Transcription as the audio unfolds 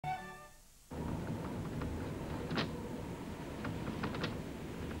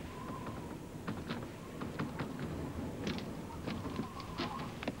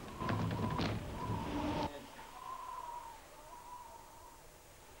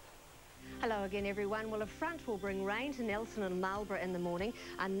Hello again, everyone. Well, a front will bring rain to Nelson and Marlborough in the morning.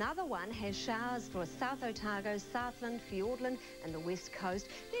 Another one has showers for South Otago, Southland, Fiordland and the west coast.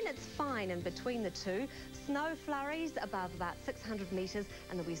 Then it's fine in between the two. Snow flurries above about 600 metres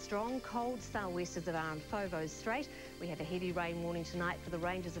and there'll be strong cold sou'westers around Fovo Strait. We have a heavy rain warning tonight for the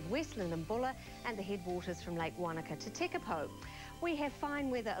ranges of Westland and Bulla and the headwaters from Lake Wanaka to Tekapo. We have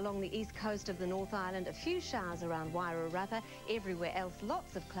fine weather along the east coast of the North Island, a few showers around Wairarapa. Everywhere else,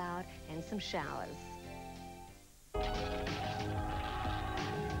 lots of cloud and some showers.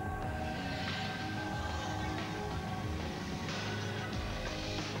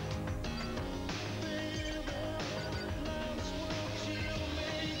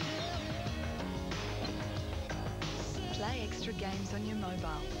 Play extra games on your mobile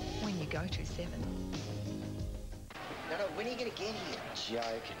when you go to 7. No, when are you going to get here?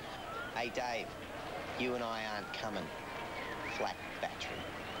 Joking. Hey, Dave, you and I aren't coming. Flat battery.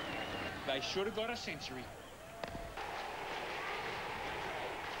 They should have got a century.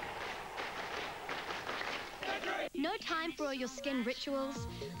 No time for all your skin rituals?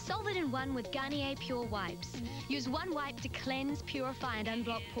 Solve it in one with Garnier Pure Wipes. Use one wipe to cleanse, purify and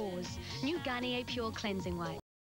unblock pores. New Garnier Pure Cleansing Wipe.